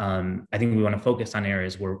I think we want to focus on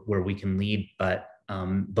areas where we can lead, but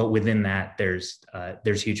within that, there's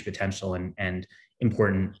huge potential and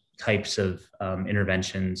important types of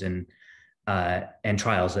interventions and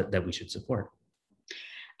trials that we should support.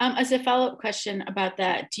 As a follow-up question about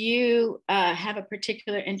that, do you have a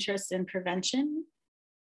particular interest in prevention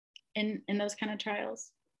in those kind of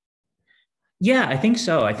trials? Yeah, I think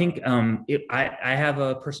so. I think I have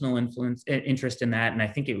a personal interest in that, and I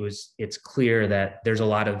think it's clear that there's a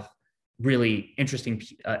lot of really interesting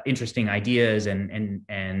ideas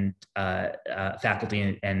and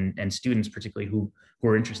faculty and students particularly who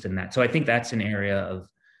are interested in that. So I think that's an area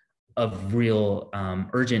of real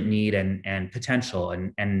urgent need and potential,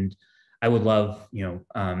 and I would love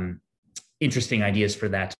interesting ideas for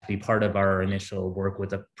that to be part of our initial work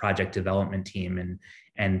with the project development team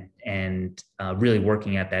and really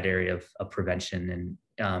working at that area of prevention.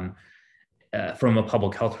 And from a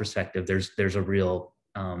public health perspective, there's a real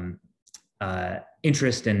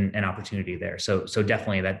interest and opportunity there. So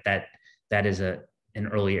definitely that is an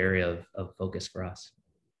early area of focus for us.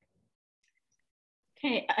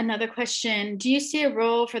 Okay, another question. Do you see a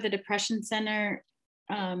role for the Depression Center?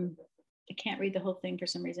 I can't read the whole thing for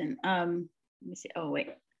some reason. Let me see. Oh, wait.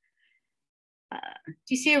 Do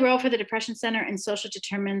you see a role for the Depression Center in social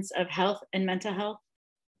determinants of health and mental health?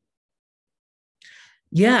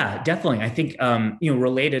 Yeah, definitely. I think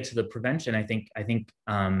related to the prevention, I think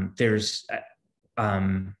there's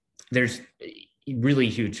really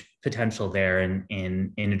huge potential there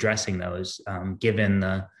in addressing those,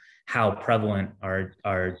 given how prevalent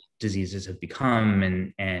our diseases have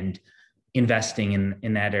become, and investing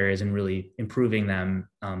in that areas and really improving them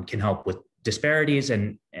can help with disparities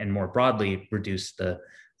and more broadly reduce the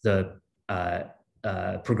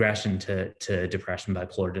progression to depression,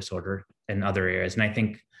 bipolar disorder, and other areas. And I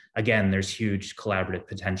think again, there's huge collaborative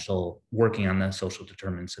potential working on the social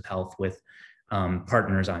determinants of health with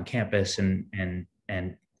partners on campus and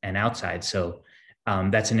outside. So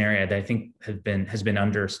that's an area that I think has been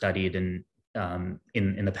understudied in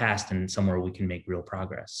the past, and somewhere we can make real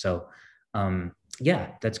progress. So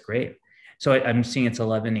yeah, that's great. So I'm seeing it's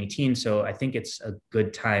 11:18. So I think it's a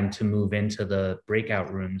good time to move into the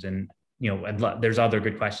breakout rooms. And there's other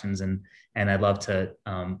good questions, and I'd love to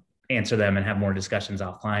answer them and have more discussions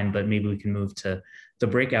offline. But maybe we can move to the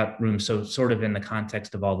breakout room. So sort of in the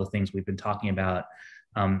context of all the things we've been talking about,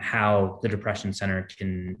 how the Depression Center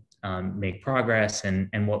can make progress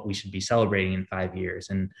and what we should be celebrating in 5 years.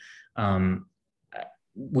 And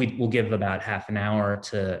we'll give about half an hour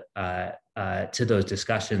to those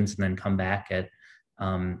discussions, and then come back at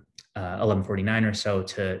 11:49 or so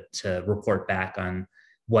to report back on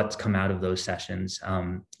what's come out of those sessions.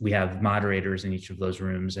 We have moderators in each of those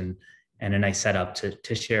rooms and a nice setup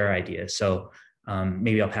to share ideas. So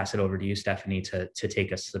maybe I'll pass it over to you, Stephanie, to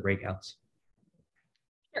take us to the breakouts.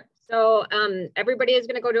 Sure. So everybody is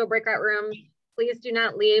going to go to a breakout room. Please do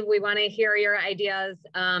not leave. We want to hear your ideas.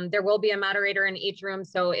 There will be a moderator in each room,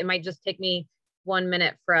 so it might just take me 1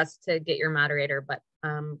 minute for us to get your moderator, but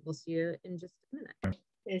we'll see you in just a minute.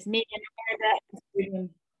 There's me and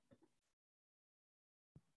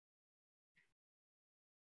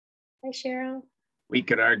hi, Cheryl. We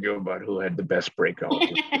could argue about who had the best breakout.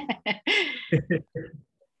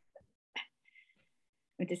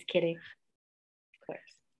 I'm just kidding, of course.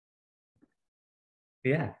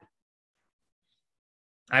 Yeah.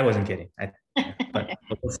 I wasn't kidding, but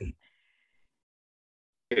we'll see.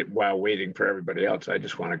 While waiting for everybody else, I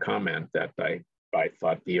just want to comment that I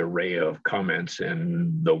thought the array of comments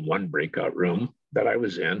in the one breakout room that I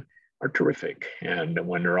was in are terrific. And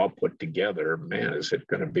when they're all put together, man, is it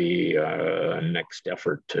going to be a next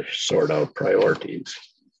effort to sort out priorities.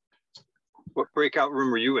 What breakout room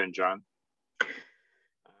were you in, John?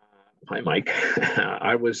 Hi, Mike.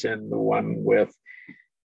 I was in the one with,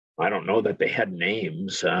 I don't know that they had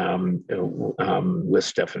names, with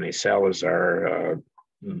Stephanie Salazar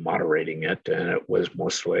moderating it, and it was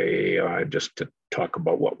mostly just to talk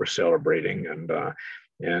about what we're celebrating, and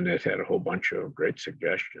it had a whole bunch of great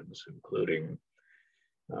suggestions, including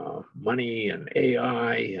money and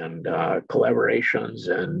AI and collaborations,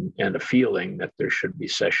 and a feeling that there should be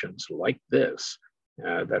sessions like this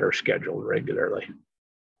that are scheduled regularly.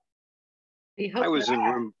 I was in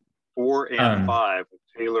room 4 and 5,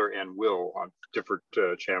 Taylor and Will on different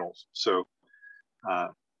channels. So I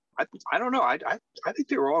don't know. I think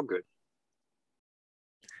they were all good.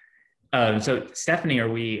 So Stephanie, are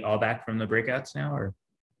we all back from the breakouts now, or?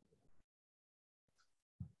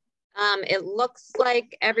 It looks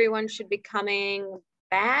like everyone should be coming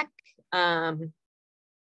back. Yep,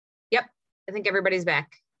 I think everybody's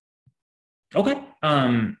back. Okay.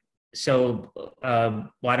 So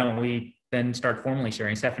why don't we then start formally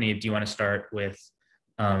sharing? Stephanie, do you want to start with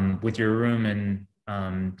your room and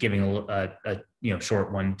giving a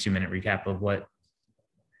short 1-2 minute recap of what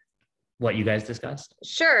you guys discussed?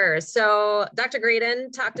 Sure. So Dr.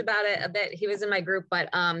 Graydon talked about it a bit. He was in my group, but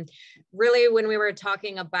really when we were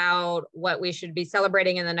talking about what we should be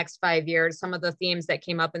celebrating in the next 5 years, some of the themes that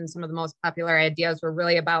came up and some of the most popular ideas were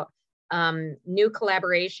really about new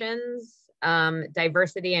collaborations,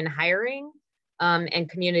 diversity in hiring, and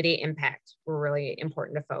community impact were really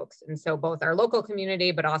important to folks. And so both our local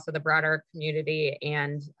community, but also the broader community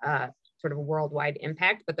and sort of a worldwide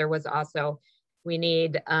impact. But there was also, we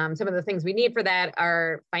need, some of the things we need for that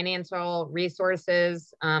are financial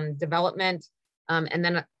resources, development, and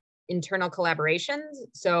then internal collaborations.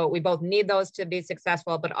 So we both need those to be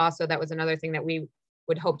successful, but also that was another thing that we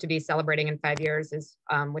would hope to be celebrating in 5 years is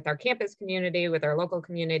with our campus community, with our local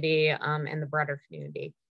community, and the broader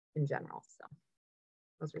community in general. So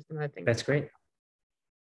those are some of the things. That's great.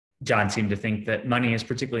 John seemed to think that money is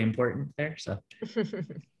particularly important there, so.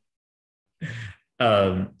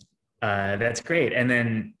 That's great. And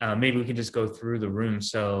then maybe we can just go through the room.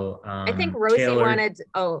 So I think Rosie Taylor...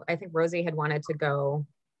 I think Rosie had wanted to go.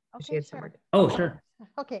 Okay, she had sure. somewhere. Oh, sure.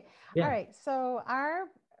 Okay. Yeah. All right. So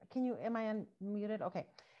am I unmuted? Okay.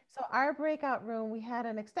 So our breakout room, we had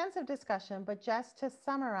an extensive discussion, but just to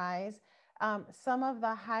summarize some of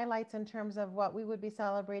the highlights in terms of what we would be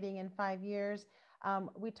celebrating in 5 years.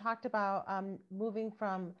 We talked about moving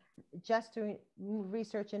from just doing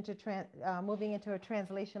research into moving into a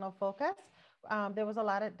translational focus. There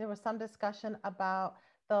was some discussion about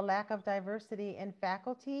the lack of diversity in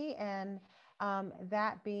faculty and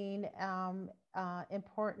that being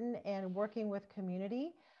important and working with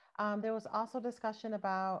community. There was also discussion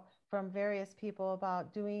from various people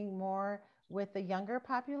about doing more with the younger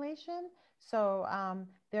population. So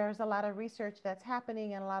there's a lot of research that's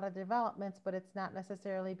happening and a lot of developments, but it's not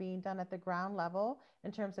necessarily being done at the ground level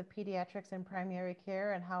in terms of pediatrics and primary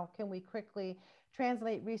care, and how can we quickly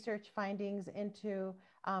translate research findings into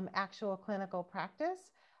actual clinical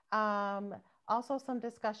practice. Also some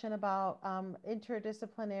discussion about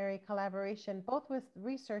interdisciplinary collaboration, both with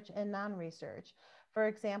research and non-research. For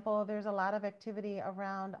example, there's a lot of activity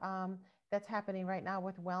around that's happening right now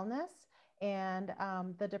with wellness. And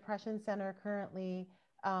the Depression Center currently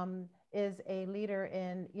is a leader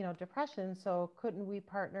in, depression. So couldn't we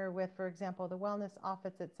partner with, for example, the wellness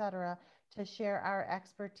office, et cetera, to share our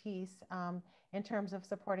expertise in terms of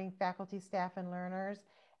supporting faculty, staff, and learners.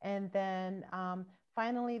 And then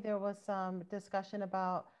finally, there was some discussion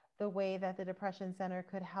about the way that the Depression Center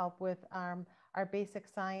could help with our basic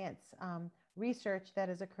science research that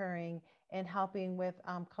is occurring and helping with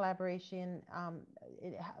collaboration,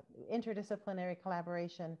 interdisciplinary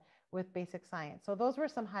collaboration with basic science. So those were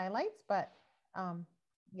some highlights, but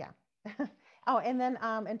yeah. Oh, and then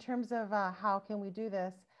in terms of how can we do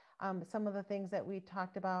this, some of the things that we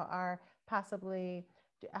talked about are possibly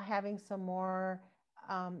having some more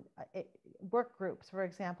work groups, for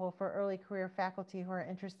example, for early career faculty who are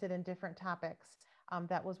interested in different topics.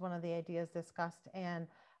 That was one of the ideas discussed, and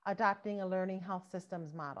adopting a learning health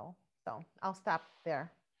systems model. So I'll stop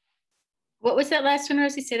there. What was that last one,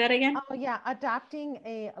 Rosie? Say that again. Oh yeah, adopting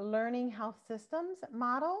a learning health systems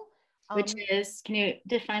model. Which is, can you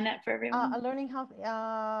define that for everyone? A learning health,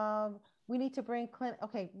 we need to bring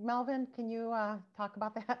okay, Melvin, can you talk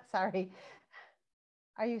about that? Sorry.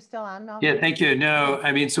 Are you still on, Melvin? Yeah, thank you. No,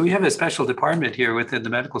 I mean, so we have a special department here within the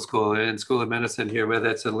medical school and School of Medicine here, where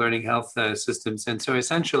that's a learning health systems. And so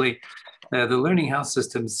essentially, the learning health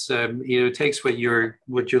systems, takes what you're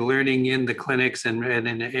learning in the clinics and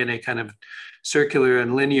in a kind of circular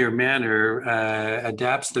and linear manner,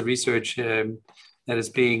 adapts the research that is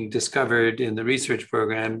being discovered in the research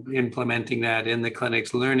program, implementing that in the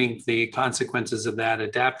clinics, learning the consequences of that,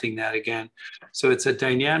 adapting that again. So it's a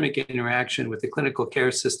dynamic interaction with the clinical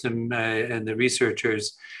care system and the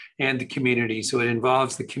researchers and the community. So it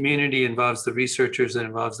involves the community, involves the researchers, it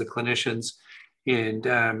involves the clinicians, and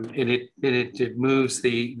it moves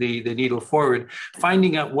the needle forward,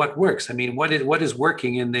 finding out what works. I mean, what is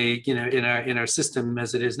working in the in our system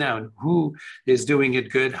as it is now, and who is doing it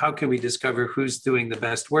good? How can we discover who's doing the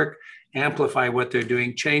best work amplify what they're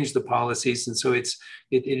doing, change the policies. And so it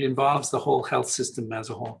involves the whole health system as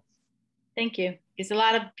a whole. Thank you. Because a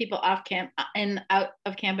lot of people off camp and out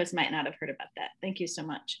of campus might not have heard about that. Thank you so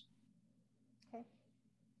much.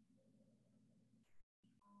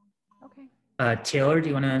 Okay. Taylor, do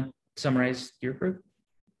you want to summarize your group?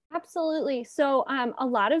 Absolutely. So a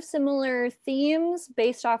lot of similar themes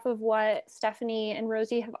based off of what Stephanie and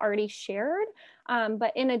Rosie have already shared.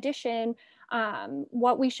 But in addition,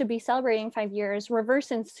 what we should be celebrating 5 years,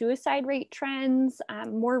 reverse in suicide rate trends,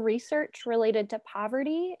 more research related to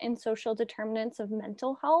poverty and social determinants of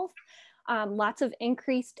mental health, lots of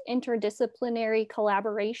increased interdisciplinary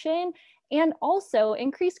collaboration, and also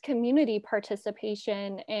increased community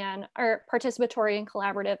participation and our participatory and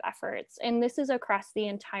collaborative efforts. And this is across the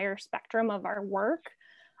entire spectrum of our work,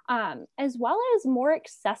 as well as more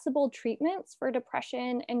accessible treatments for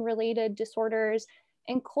depression and related disorders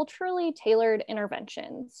and culturally tailored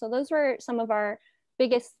interventions. So those were some of our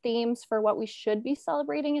biggest themes for what we should be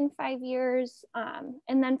celebrating in 5 years.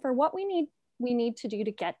 And then for what we need to do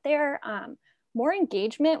to get there, more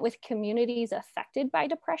engagement with communities affected by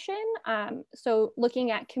depression. So looking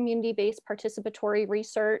at community-based participatory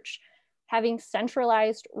research, having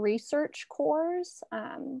centralized research cores.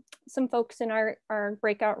 Some folks in our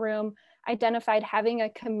breakout room identified having a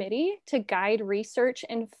committee to guide research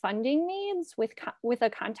and funding needs with a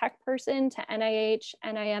contact person to NIH,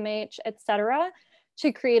 NIMH, et cetera,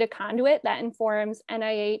 to create a conduit that informs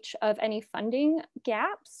NIH of any funding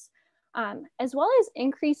gaps. As well as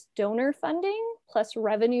increased donor funding plus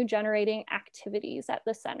revenue generating activities at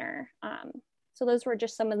the center. So those were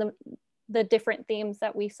just some of the different themes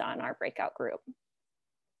that we saw in our breakout group.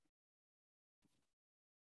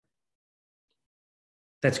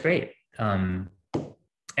 That's great.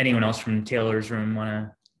 Anyone else from Taylor's room want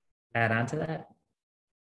to add on to that?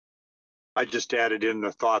 I just added in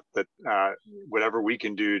the thought that whatever we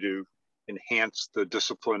can do to enhance the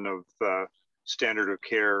discipline of standard of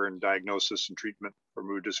care and diagnosis and treatment for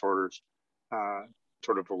mood disorders,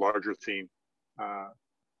 sort of a larger theme.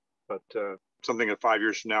 But something that 5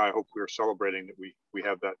 years from now, I hope we're celebrating that we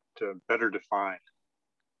have that better defined.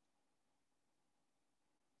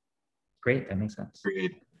 Great, that makes sense.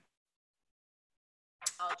 Agreed.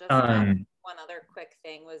 I'll just add one other quick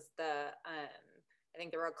thing was I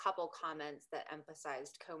think there were a couple comments that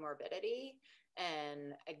emphasized comorbidity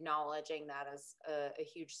and acknowledging that as a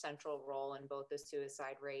huge central role in both the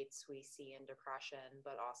suicide rates we see in depression,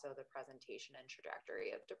 but also the presentation and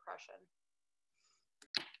trajectory of depression.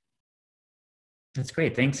 That's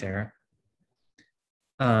great. Thanks, Sarah.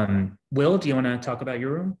 Will, do you want to talk about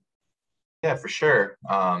your room? Yeah, for sure.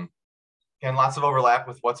 Again, lots of overlap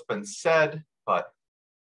with what's been said, but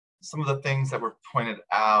some of the things that were pointed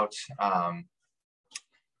out,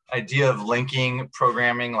 idea of linking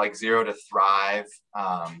programming like Zero to Thrive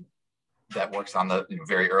that works on the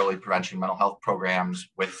very early prevention mental health programs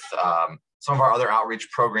with some of our other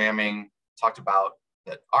outreach programming. Talked about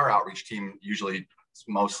that our outreach team usually is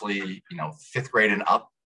mostly 5th grade and up,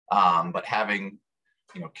 but having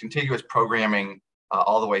contiguous programming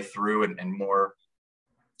all the way through and more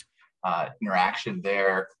interaction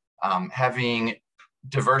there, having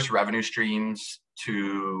diverse revenue streams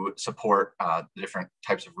to support the different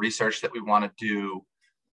types of research that we want to do.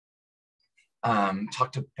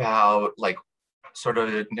 Talked about like sort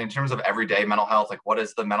of in terms of everyday mental health, like what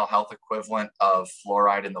is the mental health equivalent of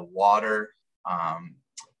fluoride in the water,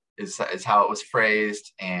 is how it was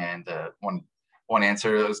phrased. And one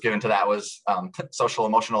answer that was given to that was social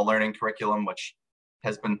emotional learning curriculum, which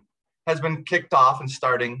has been kicked off and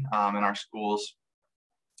starting in our schools.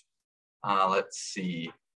 Let's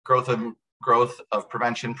see, growth of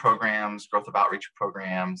prevention programs, growth of outreach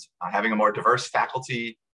programs, having a more diverse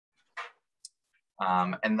faculty.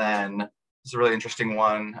 And then this is a really interesting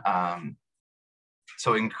one.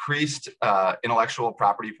 So increased intellectual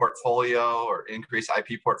property portfolio or increased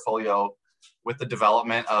IP portfolio with the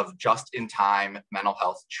development of just-in-time mental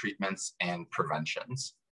health treatments and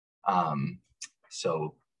preventions.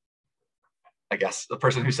 So I guess the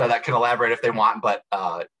person who said that can elaborate if they want, but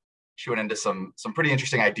she went into some pretty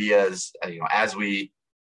interesting ideas, as we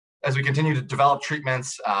continue to develop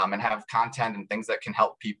treatments and have content and things that can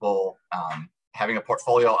help people, having a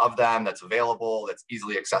portfolio of them that's available, that's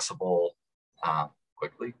easily accessible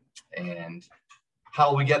quickly. And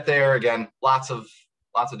how we get there, again, lots of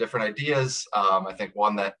different ideas. I think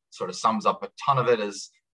one that sort of sums up a ton of it is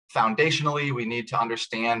foundationally, we need to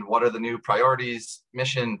understand what are the new priorities,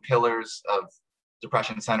 mission, pillars of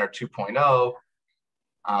Depression Center 2.0.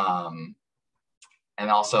 And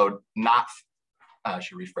also I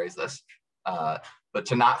should rephrase this, but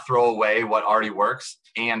to not throw away what already works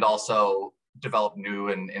and also develop new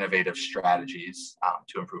and innovative strategies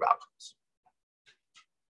to improve outcomes.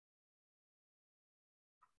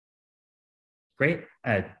 Great.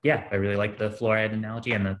 Yeah, I really like the fluoride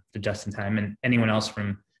analogy and the just in time. And anyone else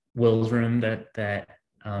from Will's room that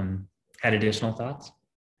had additional thoughts?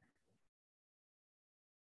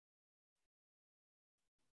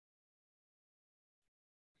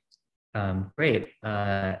 Great.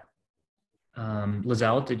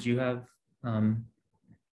 Lizelle, did you have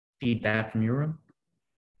feedback from your room?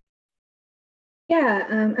 Yeah,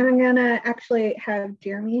 and I'm gonna actually have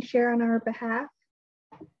Jeremy share on our behalf.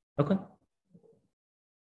 Okay.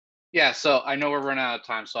 Yeah, so I know we're running out of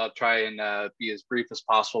time, so I'll try and be as brief as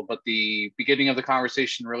possible. But the beginning of the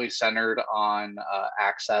conversation really centered on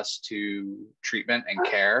access to treatment and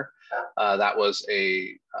care. That was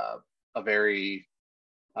a very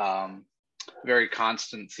very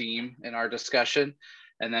constant theme in our discussion,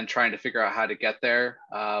 and then trying to figure out how to get there.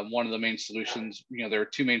 One of the main solutions, there are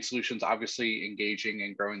two main solutions. Obviously, engaging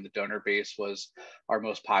and growing the donor base was our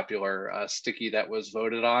most popular sticky that was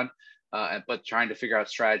voted on. But trying to figure out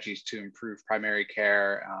strategies to improve primary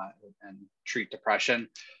care and treat depression.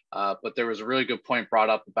 But there was a really good point brought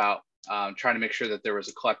up about trying to make sure that there was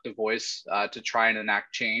a collective voice to try and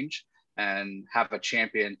enact change and have a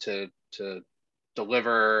champion to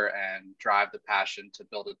deliver and drive the passion to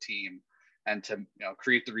build a team and to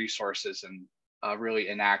create the resources and really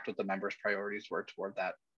enact what the members' priorities were toward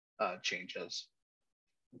that changes.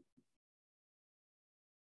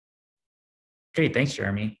 Great, thanks,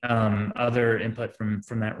 Jeremy. Other input from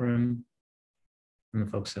that room, from the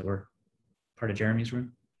folks that were part of Jeremy's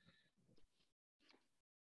room?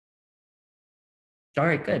 All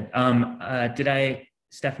right, good.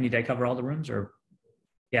 Stephanie, did I cover all the rooms or?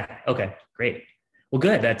 Yeah, okay, great. Well,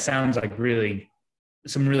 good, that sounds like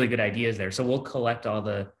some really good ideas there. So we'll collect all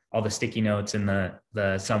the sticky notes and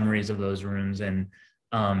the summaries of those rooms. And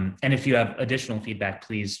if you have additional feedback,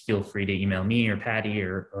 please feel free to email me or Patty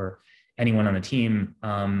or anyone on the team.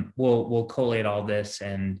 We'll collate all this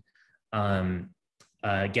and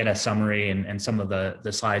get a summary and some of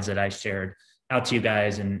the slides that I shared out to you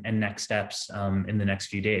guys and next steps in the next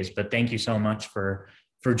few days. But thank you so much for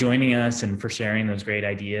joining us and for sharing those great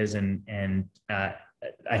ideas. And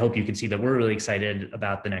I hope you can see that we're really excited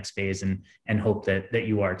about the next phase and hope that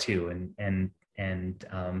you are too. And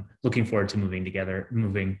looking forward to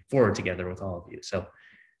moving forward together with all of you. So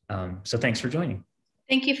thanks for joining.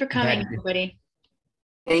 Thank you for coming, everybody.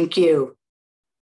 Thank you.